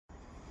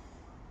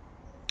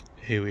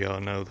Here we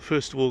are now, the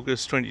 1st of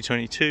August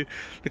 2022,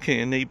 looking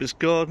at a neighbour's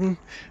garden,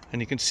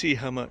 and you can see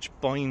how much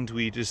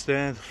bindweed is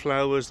there. The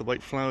flowers, the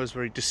white flowers,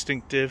 very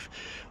distinctive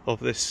of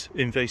this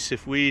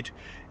invasive weed,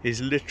 is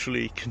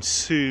literally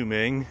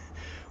consuming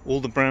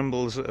all the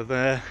brambles that are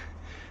there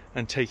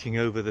and taking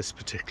over this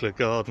particular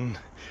garden,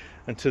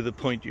 and to the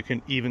point you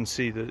can even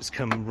see that it's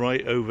come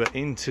right over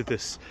into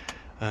this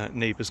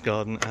neighbour's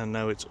garden, and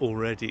now it's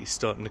already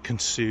starting to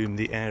consume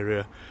the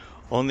area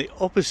on the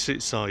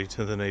opposite side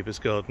of the neighbour's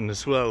garden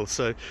as well.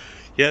 So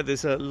yeah,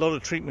 there's a lot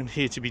of treatment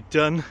here to be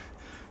done.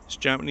 It's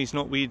Japanese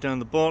knotweed down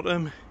the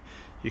bottom.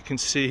 You can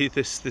see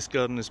this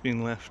garden has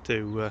been left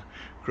to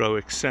grow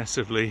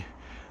excessively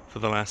for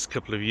the last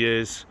couple of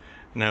years.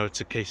 Now it's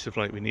a case of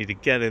like, we need to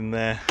get in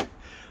there,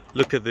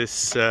 look at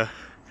this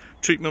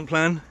treatment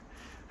plan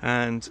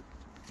and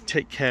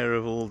take care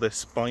of all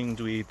this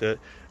bindweed that,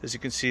 as you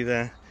can see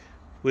there,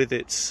 with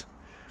its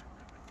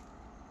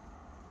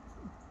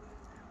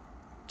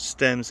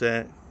stems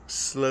there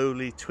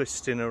slowly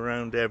twisting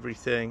around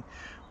everything.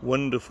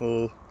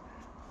 Wonderful,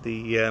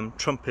 the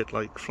trumpet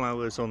like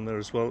flowers on there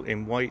as well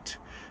in white,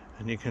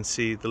 and you can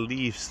see the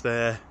leaves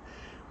there,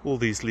 all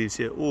these leaves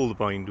here, all the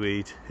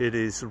bindweed. It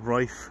is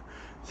rife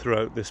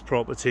throughout this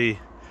property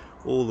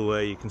all the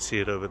way. You can see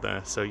it over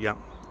there. So yeah,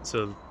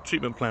 so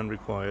treatment plan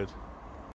required.